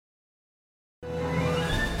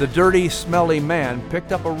The dirty, smelly man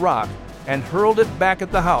picked up a rock and hurled it back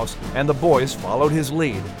at the house, and the boys followed his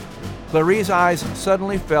lead. Clarie's eyes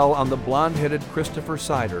suddenly fell on the blonde-headed Christopher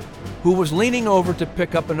Sider, who was leaning over to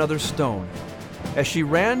pick up another stone. As she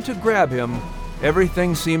ran to grab him,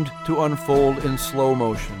 everything seemed to unfold in slow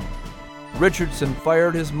motion. Richardson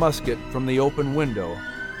fired his musket from the open window,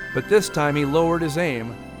 but this time he lowered his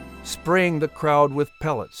aim, spraying the crowd with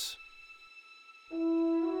pellets.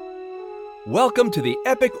 Welcome to the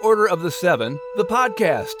Epic Order of the Seven, the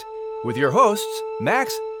podcast, with your hosts,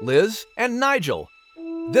 Max, Liz, and Nigel.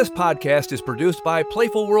 This podcast is produced by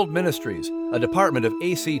Playful World Ministries, a department of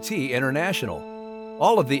ACT International.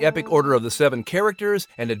 All of the Epic Order of the Seven characters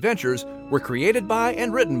and adventures were created by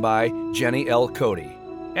and written by Jenny L. Cody.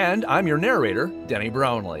 And I'm your narrator, Denny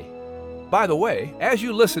Brownlee. By the way, as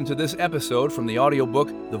you listen to this episode from the audiobook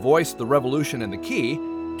The Voice, the Revolution, and the Key,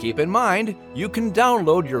 keep in mind you can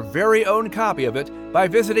download your very own copy of it by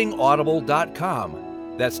visiting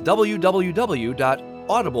audible.com. That's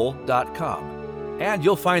www.audible.com. And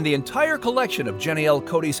you'll find the entire collection of Jenny L.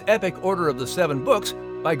 Cody's Epic Order of the Seven books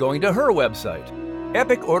by going to her website,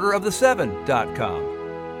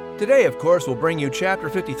 epicorderoftheseven.com. Today, of course, we'll bring you Chapter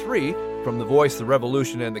 53 from The Voice, the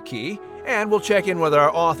Revolution, and the Key, and we'll check in with our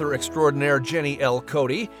author extraordinaire, Jenny L.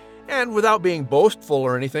 Cody, and without being boastful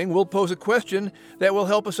or anything, we'll pose a question that will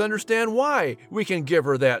help us understand why we can give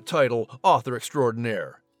her that title, author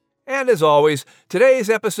extraordinaire. And as always, today's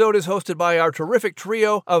episode is hosted by our terrific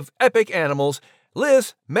trio of epic animals,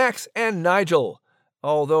 Liz, Max, and Nigel.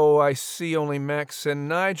 Although I see only Max and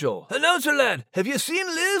Nigel. Announcer lad, have you seen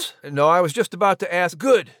Liz? No, I was just about to ask.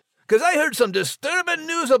 Good, because I heard some disturbing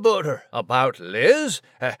news about her. About Liz?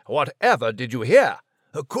 Whatever did you hear?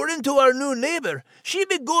 According to our new neighbor, she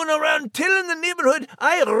be going around telling the neighborhood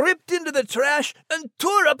I ripped into the trash and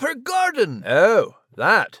tore up her garden. Oh,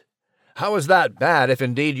 that. How is that bad if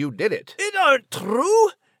indeed you did it? It aren't true.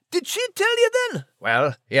 Did she tell you then?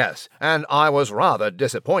 Well, yes, and I was rather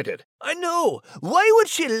disappointed. I know. Why would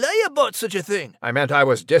she lie about such a thing? I meant I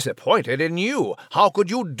was disappointed in you. How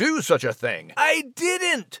could you do such a thing? I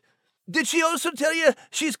didn't. Did she also tell you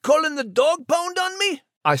she's calling the dog pound on me?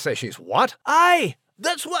 I say she's what? Aye,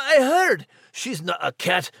 that's what I heard. She's not a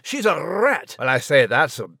cat, she's a rat. Well, I say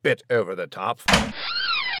that's a bit over the top.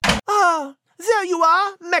 Ah, there you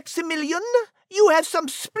are, Maximilian. You have some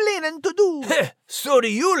splaining to do. So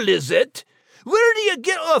do you, Lizette. Where do you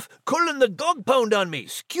get off calling the dog pound on me?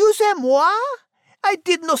 Excusez-moi? I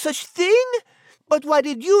did no such thing. But why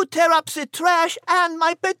did you tear up the trash and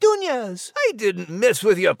my petunias? I didn't mess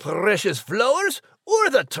with your precious flowers, or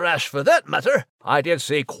the trash for that matter. I did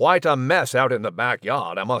see quite a mess out in the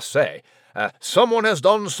backyard, I must say. Someone has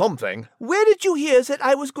done something. Where did you hear that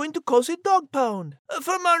I was going to cause a dog pound?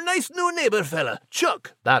 From our nice new neighbor fella,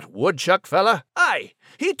 Chuck. That woodchuck fella? Aye,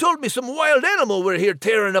 he told me some wild animal were here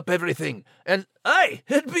tearing up everything. And aye,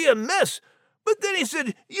 it'd be a mess. But then he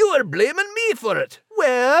said you were blaming me for it.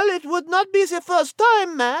 Well, it would not be the first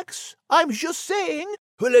time, Max. I'm just saying.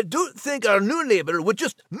 Well, I don't think our new neighbor would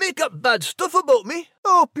just make up bad stuff about me.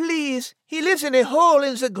 Oh, please. He lives in a hole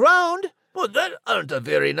in the ground. Well, that aren't a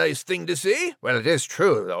very nice thing to say. Well, it is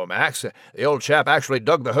true, though, Max. The old chap actually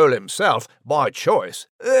dug the hole himself, by choice.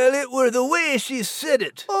 Well, it were the way she said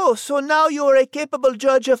it. Oh, so now you're a capable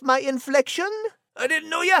judge of my inflection? I didn't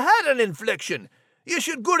know you had an inflection. You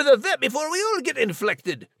should go to the vet before we all get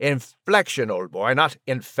inflected. Inflection, old boy, not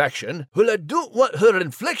infection. Well, I don't want her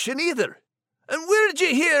inflection either. And where did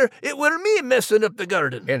you hear it were me messing up the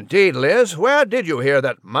garden? Indeed, Liz, where did you hear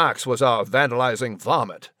that Max was our vandalizing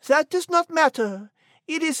varmint? That does not matter.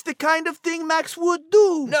 It is the kind of thing Max would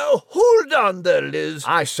do. Now, hold on there, Liz.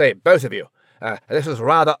 I say, both of you, this is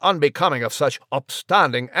rather unbecoming of such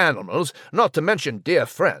upstanding animals, not to mention dear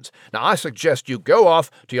friends. Now, I suggest you go off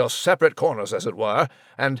to your separate corners, as it were,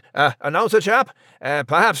 and, announcer chap,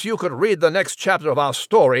 perhaps you could read the next chapter of our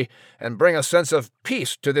story and bring a sense of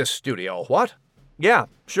peace to this studio, what? Yeah,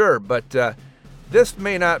 sure, but this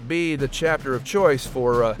may not be the chapter of choice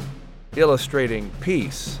for illustrating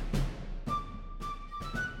peace.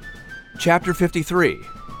 Chapter 53,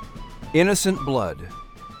 Innocent Blood.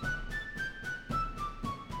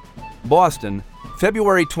 Boston,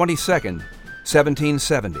 February 22nd,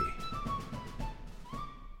 1770.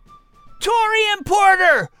 Tory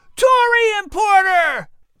importer! Tory importer!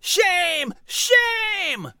 Shame!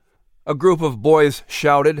 Shame! A group of boys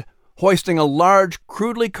shouted, hoisting a large,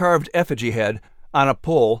 crudely carved effigy head on a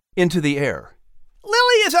pole into the air.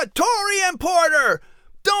 Lily is a Tory importer!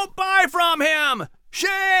 Don't buy from him!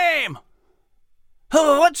 Shame!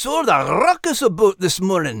 Oh, what's all the ruckus about this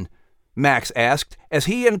morning? Max asked as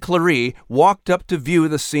he and Clary walked up to view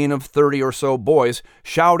the scene of 30 or so boys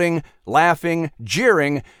shouting, laughing,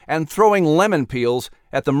 jeering, and throwing lemon peels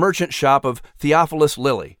at the merchant shop of Theophilus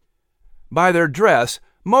Lilly. By their dress,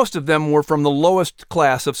 most of them were from the lowest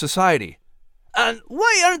class of society. "And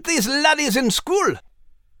why aren't these laddies in school?"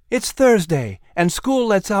 "It's Thursday, and school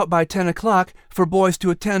lets out by 10 o'clock for boys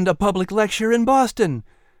to attend a public lecture in Boston.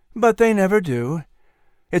 But they never do.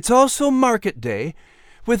 It's also market day,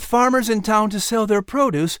 with farmers in town to sell their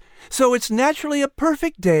produce, so it's naturally a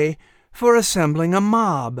perfect day for assembling a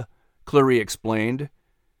mob," Clary explained.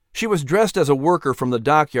 She was dressed as a worker from the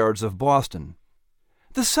dockyards of Boston.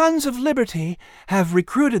 "The Sons of Liberty have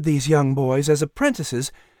recruited these young boys as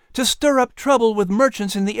apprentices to stir up trouble with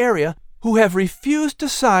merchants in the area who have refused to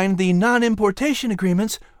sign the non-importation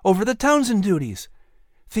agreements over the Townsend duties.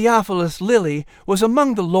 Theophilus Lilly was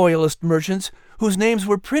among the loyalist merchants whose names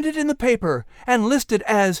were printed in the paper and listed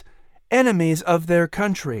as enemies of their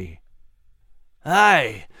country."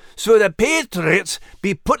 "Aye, so the Patriots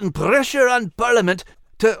be putting pressure on Parliament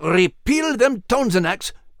to repeal them Townsend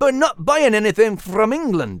Acts by not buying anything from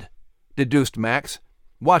England," deduced Max,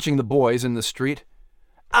 watching the boys in the street.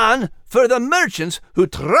 "And for the merchants who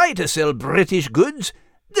try to sell British goods,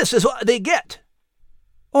 this is what they get."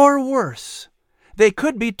 "Or worse. They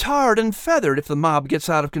could be tarred and feathered if the mob gets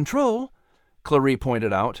out of control," Clary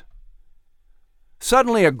pointed out.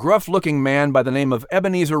 Suddenly a gruff-looking man by the name of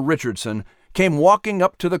Ebenezer Richardson came walking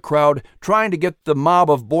up to the crowd, trying to get the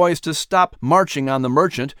mob of boys to stop marching on the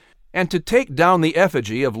merchant and to take down the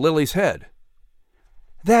effigy of Lilly's head.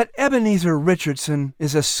 "That Ebenezer Richardson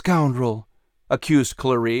is a scoundrel," accused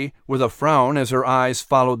Clary, with a frown as her eyes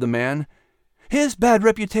followed the man. "His bad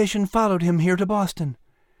reputation followed him here to Boston.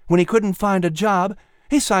 When he couldn't find a job,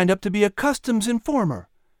 he signed up to be a customs informer."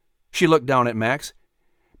 She looked down at Max.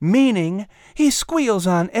 "Meaning he squeals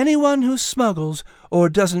on anyone who smuggles or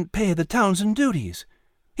doesn't pay the Townsend duties."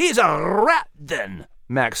 "He's a rat, then,"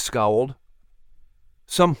 Max scowled.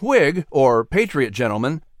 Some Whig, or Patriot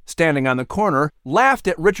gentlemen, standing on the corner, laughed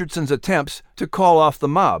at Richardson's attempts to call off the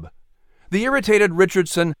mob. The irritated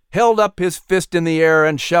Richardson held up his fist in the air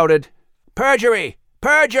and shouted, "Perjury!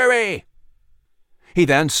 Perjury!" He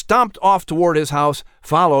then stomped off toward his house,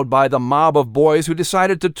 followed by the mob of boys who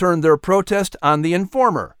decided to turn their protest on the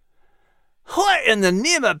informer. "What in the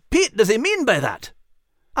name of Pete does he mean by that?"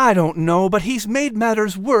 "I don't know, but he's made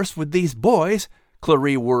matters worse with these boys,"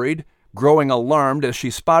 Clary worried, growing alarmed as she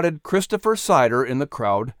spotted Christopher Sider in the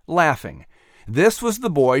crowd, laughing. This was the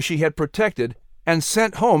boy she had protected and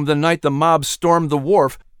sent home the night the mob stormed the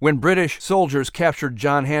wharf when British soldiers captured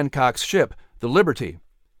John Hancock's ship, the Liberty.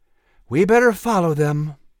 "We better follow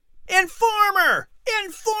them." "Informer!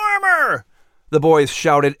 Informer!" the boys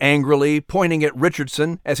shouted angrily, pointing at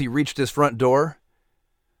Richardson as he reached his front door.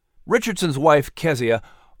 Richardson's wife, Kezia,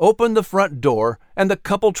 opened the front door, and the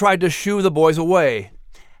couple tried to shoo the boys away.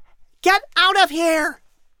 "Get out of here!"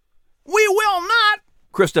 "We will not!"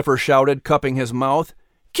 Christopher shouted, cupping his mouth.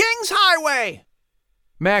 "King's Highway!"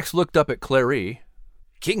 Max looked up at Clary.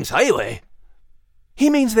 "King's Highway?" "He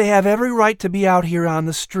means they have every right to be out here on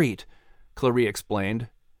the street," Clary explained.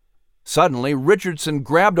 Suddenly, Richardson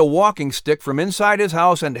grabbed a walking stick from inside his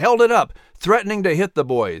house and held it up, threatening to hit the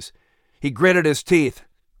boys. He gritted his teeth.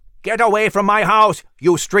 "Get away from my house,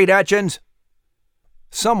 you street urchins!"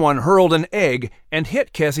 Someone hurled an egg and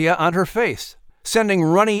hit Kezia on her face, sending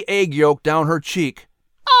runny egg yolk down her cheek.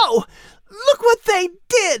 "Oh, look what they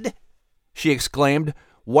did!" she exclaimed,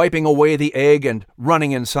 wiping away the egg and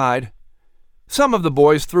running inside. Some of the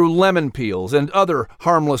boys threw lemon peels and other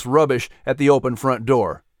harmless rubbish at the open front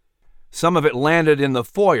door. Some of it landed in the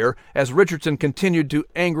foyer as Richardson continued to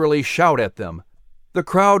angrily shout at them. The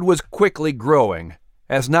crowd was quickly growing,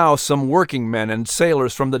 as now some working men and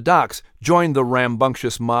sailors from the docks joined the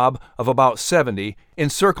rambunctious mob of about 70,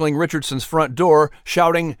 encircling Richardson's front door,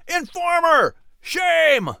 shouting, "Informer!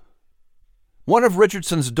 Shame!" One of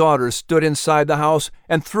Richardson's daughters stood inside the house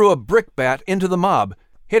and threw a brickbat into the mob,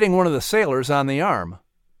 hitting one of the sailors on the arm.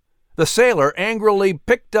 The sailor angrily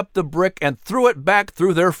picked up the brick and threw it back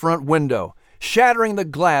through their front window, shattering the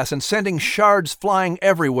glass and sending shards flying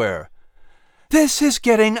everywhere. "This is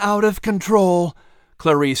getting out of control,"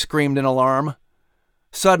 Clary screamed in alarm.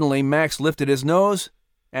 Suddenly, Max lifted his nose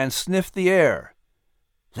and sniffed the air.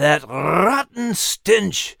 "That rotten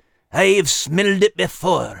stench! I've smelled it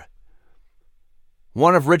before."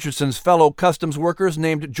 One of Richardson's fellow customs workers,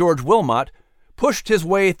 named George Wilmot, pushed his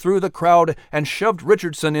way through the crowd and shoved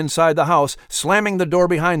Richardson inside the house, slamming the door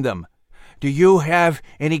behind them. "Do you have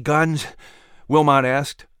any guns?" Wilmot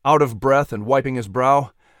asked, out of breath and wiping his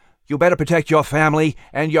brow. You better protect your family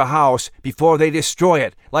and your house before they destroy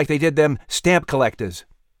it, like they did them stamp collectors."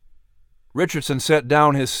 Richardson set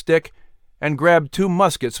down his stick and grabbed 2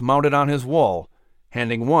 muskets mounted on his wall,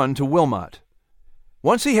 handing one to Wilmot.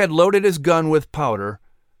 Once he had loaded his gun with powder,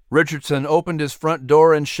 Richardson opened his front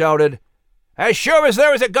door and shouted, "As sure as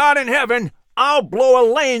there is a God in heaven, I'll blow a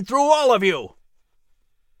lane through all of you!"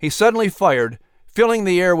 He suddenly fired, filling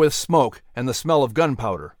the air with smoke and the smell of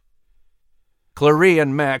gunpowder. Clary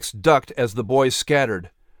and Max ducked as the boys scattered.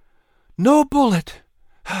 "No bullet!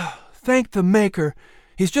 Thank the Maker.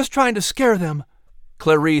 He's just trying to scare them."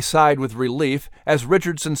 Clary sighed with relief as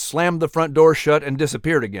Richardson slammed the front door shut and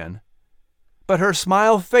disappeared again. But her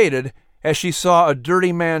smile faded as she saw a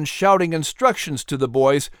dirty man shouting instructions to the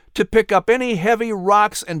boys to pick up any heavy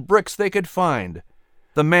rocks and bricks they could find.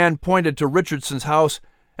 The man pointed to Richardson's house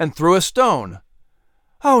and threw a stone.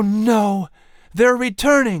 "Oh no! They're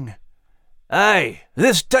returning!" "Aye,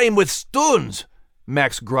 this time with stones,"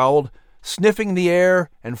 Max growled, sniffing the air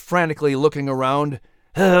and frantically looking around.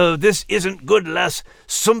 "Oh, this isn't good, lass.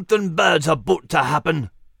 Something bad's about to happen."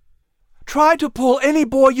 "Try to pull any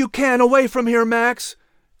boy you can away from here, Max,"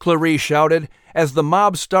 Clary shouted as the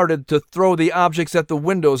mob started to throw the objects at the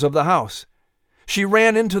windows of the house. She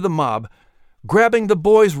ran into the mob, grabbing the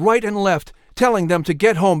boys right and left, telling them to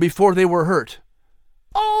get home before they were hurt.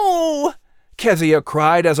 "Oh!" Kezia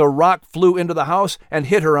cried as a rock flew into the house and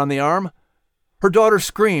hit her on the arm. Her daughter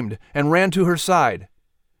screamed and ran to her side.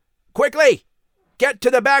 "Quickly! Get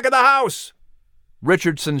to the back of the house!"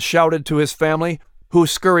 Richardson shouted to his family, who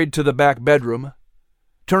scurried to the back bedroom.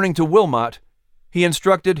 Turning to Wilmot, he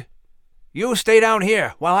instructed, "You stay down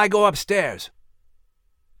here while I go upstairs."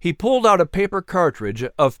 He pulled out a paper cartridge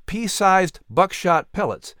of pea-sized buckshot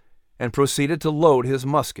pellets and proceeded to load his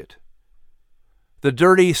musket. The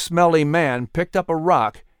dirty, smelly man picked up a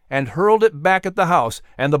rock and hurled it back at the house,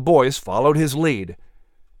 and the boys followed his lead.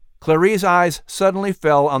 Clary's eyes suddenly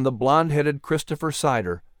fell on the blond-headed Christopher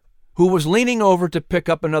Sider, who was leaning over to pick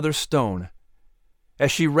up another stone.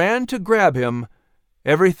 As she ran to grab him,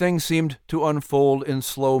 everything seemed to unfold in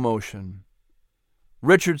slow motion.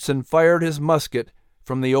 Richardson fired his musket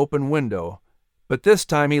from the open window, but this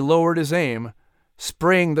time he lowered his aim,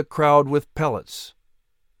 spraying the crowd with pellets.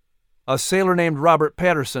 A sailor named Robert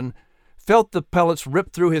Patterson felt the pellets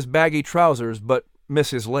rip through his baggy trousers but miss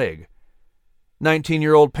his leg.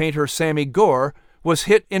 19-year-old painter Sammy Gore was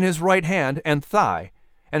hit in his right hand and thigh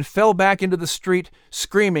and fell back into the street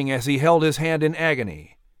screaming as he held his hand in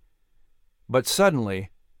agony. But suddenly,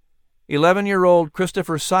 11-year-old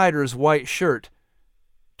Christopher Sider's white shirt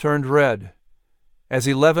turned red as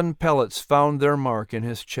 11 pellets found their mark in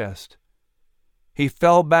his chest. He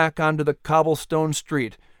fell back onto the cobblestone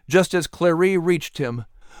street just as Clary reached him.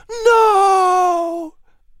 "No!"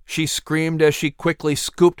 she screamed as she quickly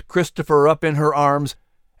scooped Christopher up in her arms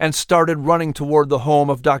and started running toward the home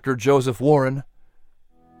of Dr. Joseph Warren.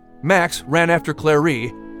 Max ran after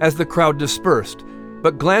Clary as the crowd dispersed,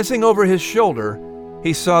 but glancing over his shoulder,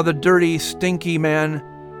 he saw the dirty, stinky man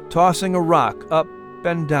tossing a rock up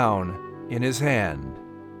and down in his hand,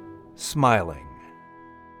 smiling.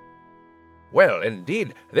 Well,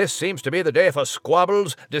 indeed, this seems to be the day for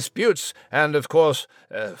squabbles, disputes, and, of course,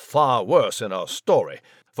 far worse in our story.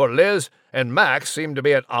 For Liz and Max seem to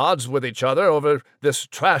be at odds with each other over this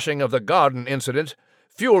trashing of the garden incident,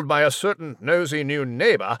 fueled by a certain nosy new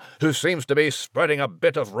neighbor who seems to be spreading a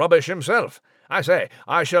bit of rubbish himself. I say,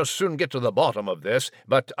 I shall soon get to the bottom of this,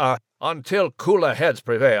 but, until cooler heads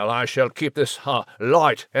prevail, I shall keep this,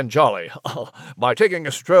 light and jolly, by taking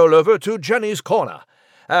a stroll over to Jenny's corner.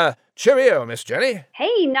 Cheerio, Miss Jenny.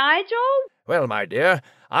 Hey, Nigel. Well, my dear,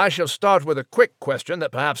 I shall start with a quick question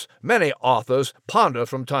that perhaps many authors ponder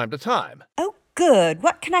from time to time. Oh, good.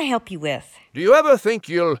 What can I help you with? Do you ever think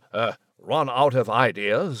you'll, run out of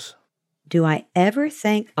ideas? Do I ever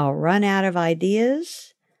think I'll run out of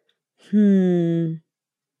ideas? Nope.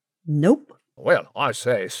 Well, I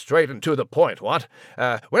say, straight and to the point, what?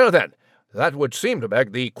 Well then, that would seem to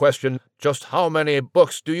beg the question, just how many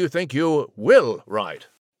books do you think you will write?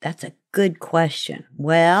 That's a good question.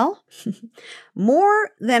 Well, more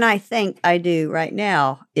than I think I do right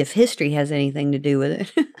now, if history has anything to do with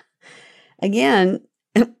it. Again,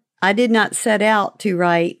 I did not set out to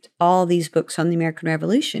write all these books on the American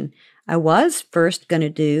Revolution. I was first going to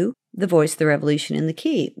do The Voice of the Revolution in the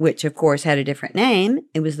Key, which of course had a different name.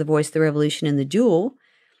 It was The Voice of the Revolution in the Jewel.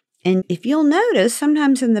 And if you'll notice,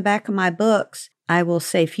 sometimes in the back of my books, I will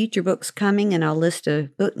say future books coming and I'll list a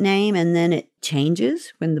book name and then it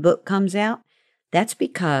changes when the book comes out. That's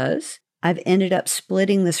because I've ended up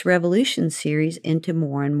splitting this Revolution series into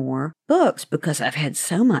more and more books because I've had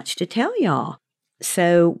so much to tell y'all.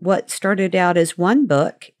 So what started out as one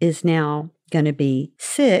book is now going to be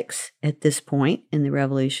 6 at this point in the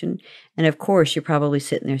revolution. And of course, you're probably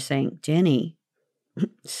sitting there saying, Jenny,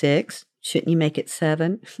 6? Shouldn't you make it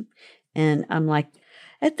 7? And I'm like,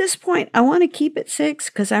 at this point, I want to keep it 6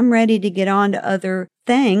 because I'm ready to get on to other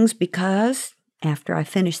things, because after I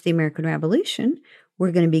finish the American Revolution,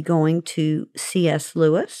 we're going to be going to C.S.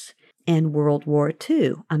 Lewis and World War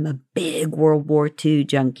II. I'm a big World War II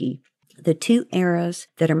junkie. The 2 eras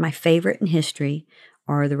that are my favorite in history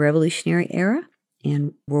are the Revolutionary Era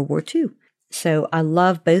and World War II. So I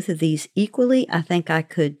love both of these equally. I think I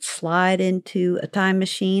could slide into a time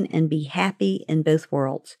machine and be happy in both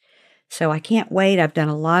worlds. So I can't wait. I've done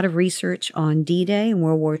a lot of research on D-Day and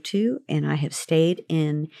World War II, and I have stayed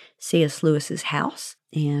in C.S. Lewis's house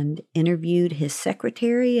and interviewed his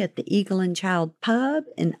secretary at the Eagle and Child pub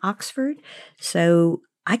in Oxford. So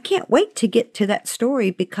I can't wait to get to that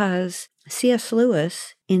story, because C.S.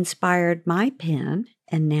 Lewis inspired my pen,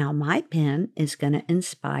 and now my pen is going to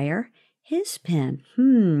inspire his pen.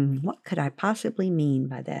 What could I possibly mean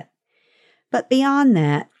by that? But beyond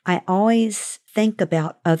that, I always think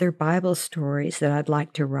about other Bible stories that I'd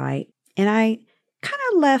like to write. And I kind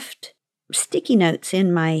of left sticky notes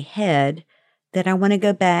in my head that I want to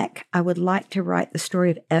go back. I would like to write the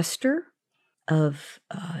story of Esther, of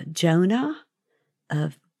Jonah,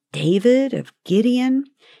 of David, of Gideon.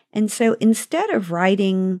 And so instead of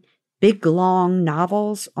writing big, long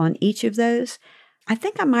novels on each of those, I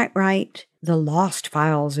think I might write the lost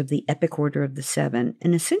files of the Epic Order of the Seven,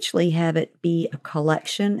 and essentially have it be a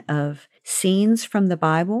collection of scenes from the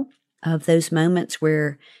Bible, of those moments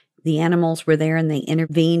where the animals were there and they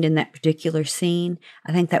intervened in that particular scene.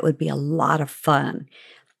 I think that would be a lot of fun.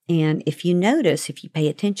 And if you notice, if you pay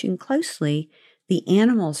attention closely, the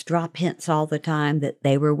animals drop hints all the time that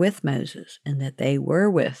they were with Moses and that they were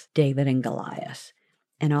with David and Goliath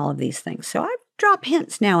and all of these things. So I drop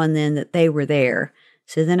hints now and then that they were there,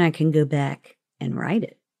 so then I can go back and write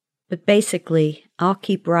it. But basically, I'll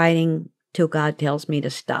keep writing till God tells me to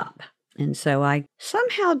stop. And so I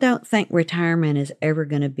somehow don't think retirement is ever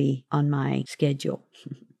going to be on my schedule.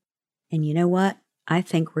 And you know what? I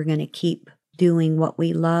think we're going to keep doing what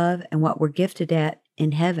we love and what we're gifted at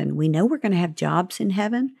in heaven. We know we're going to have jobs in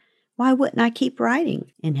heaven. Why wouldn't I keep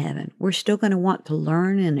writing in heaven? We're still going to want to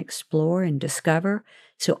learn and explore and discover.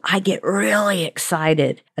 So I get really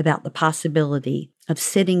excited about the possibility of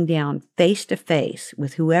sitting down face to face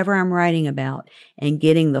with whoever I'm writing about and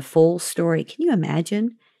getting the full story. Can you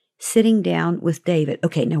imagine sitting down with David?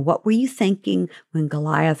 Okay, now what were you thinking when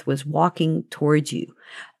Goliath was walking towards you?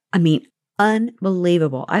 I mean,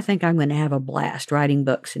 unbelievable. I think I'm going to have a blast writing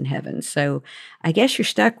books in heaven. So I guess you're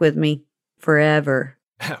stuck with me forever.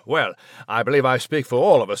 Well, I believe I speak for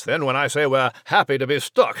all of us then when I say we're happy to be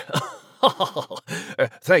stuck.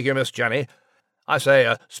 Thank you, Miss Jenny. I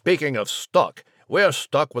say, speaking of stuck, we're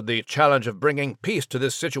stuck with the challenge of bringing peace to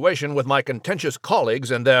this situation with my contentious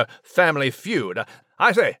colleagues and their family feud.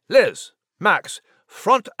 I say, Liz, Max,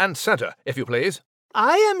 front and center, if you please.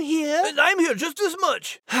 I am here. And I'm here just as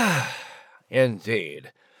much.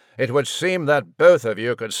 Indeed. It would seem that both of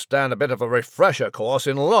you could stand a bit of a refresher course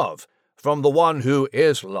in love, from the one who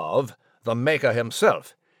is love, the Maker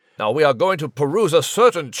himself. Now, we are going to peruse a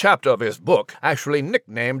certain chapter of his book, actually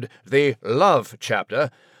nicknamed the Love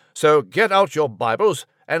Chapter, so get out your Bibles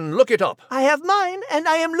and look it up. I have mine, and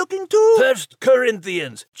I am looking to 1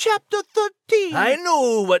 Corinthians. chapter 13. I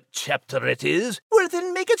know what chapter it is. Well,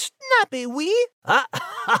 then make it snappy, we.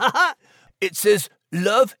 It says,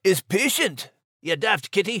 love is patient. You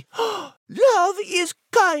daft kitty. Love is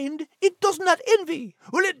kind. It does not envy.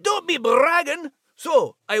 Well, it don't be bragging.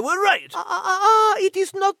 So, I were right. It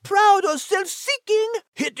is not proud or self-seeking.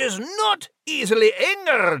 It is not easily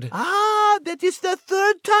angered. That is the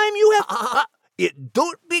third time you have... It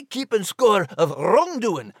don't be keeping score of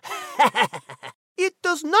wrongdoing. It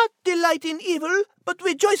does not delight in evil, but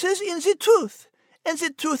rejoices in the truth. And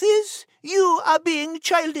the truth is, you are being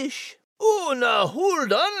childish. Oh, now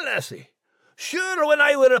hold on, lassie. Sure, when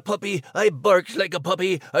I were a puppy, I barked like a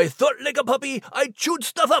puppy, I thought like a puppy, I chewed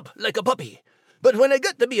stuff up like a puppy. But when I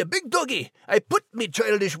got to be a big doggy, I put me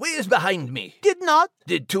childish ways behind me. Did not.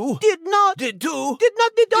 Did too. Did not. Did too. Did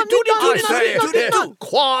not. Did not. Did not. I say,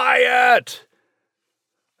 quiet!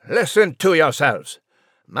 Listen to yourselves.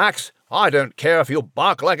 Max, I don't care if you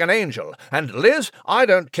bark like an angel. And Liz, I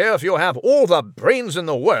don't care if you have all the brains in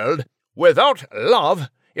the world. Without love,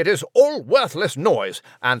 it is all worthless noise,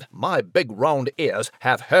 and my big round ears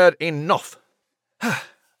have heard enough.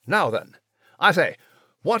 Now then, I say,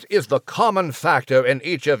 what is the common factor in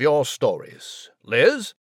each of your stories?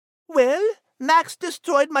 Liz? Well, Max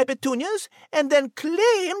destroyed my petunias and then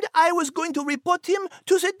claimed I was going to report him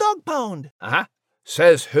to the dog pound. Uh-huh.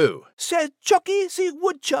 Says who? Said Chucky the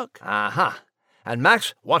woodchuck. Uh-huh. And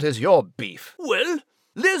Max, what is your beef? Well,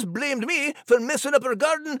 Liz blamed me for messing up her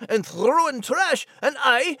garden and throwing trash, and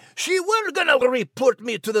she were gonna report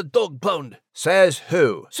me to the dog pound. Says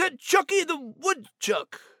who? Said Chucky the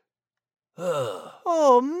woodchuck.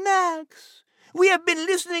 Oh, Max, we have been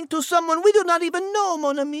listening to someone we do not even know,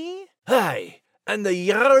 mon ami. Aye, and the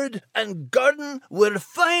yard and garden were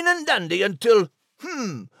fine and dandy until,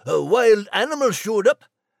 a wild animal showed up.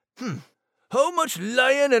 How much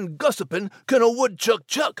lying and gossiping can a woodchuck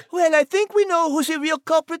chuck? Well, I think we know who the real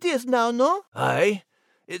culprit is now, no? Aye,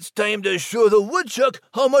 it's time to show the woodchuck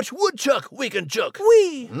how much woodchuck we can chuck.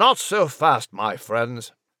 We. Not so fast, my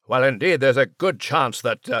friends. Well, indeed, there's a good chance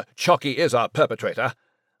that Chucky is our perpetrator.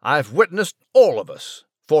 I've witnessed all of us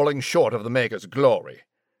falling short of the Maker's glory.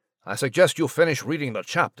 I suggest you finish reading the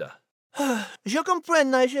chapter. Je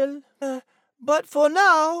comprends, Nigel. But for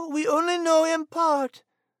now, we only know in part.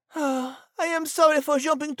 I am sorry for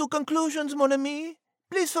jumping to conclusions, mon ami.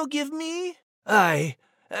 Please forgive me. Aye,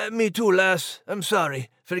 me too, lass. I'm sorry.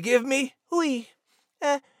 Forgive me? Oui.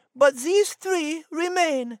 But these three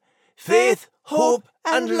remain. Faith, hope,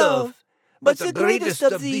 and love. But the greatest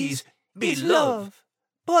of these is love.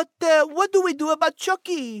 But what do we do about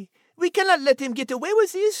Chucky? We cannot let him get away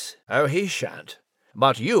with this. Oh, he shan't.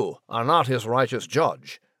 But you are not his righteous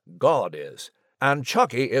judge. God is. And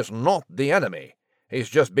Chucky is not the enemy. He's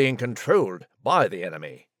just being controlled by the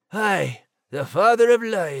enemy. Aye, the father of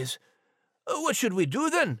lies. What should we do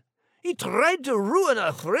then? He tried to ruin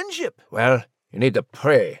our friendship. Well, you need to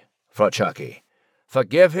pray for Chucky.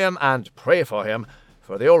 Forgive him and pray for him,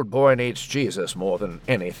 for the old boy needs Jesus more than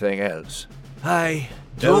anything else. Aye,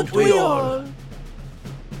 don't we all?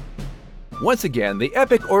 Once again, the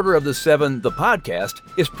Epic Order of the Seven, the podcast,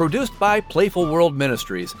 is produced by Playful World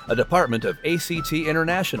Ministries, a department of ACT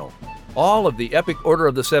International. All of the Epic Order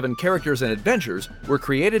of the Seven characters and adventures were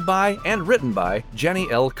created by and written by Jenny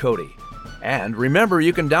L. Cody. And remember,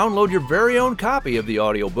 you can download your very own copy of the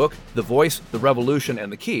audiobook, The Voice, The Revolution,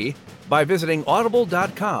 and The Key, by visiting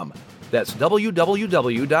audible.com. That's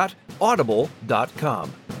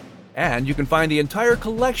www.audible.com. And you can find the entire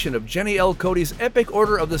collection of Jenny L. Cody's Epic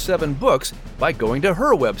Order of the Seven books by going to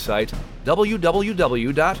her website,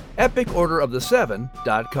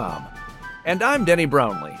 www.epicorderoftheseven.com. And I'm Denny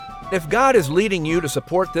Brownlee. If God is leading you to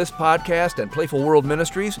support this podcast and Playful World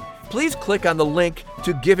Ministries, please click on the link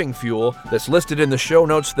to Giving Fuel that's listed in the show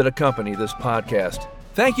notes that accompany this podcast.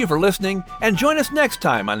 Thank you for listening, and join us next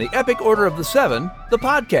time on the Epic Order of the Seven, the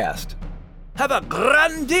podcast. Have a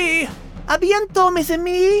grand day! A bientôt, mes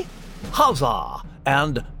amis! Huzzah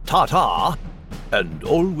and ta-ta. And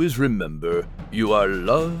always remember, you are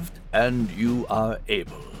loved and you are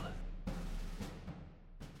able.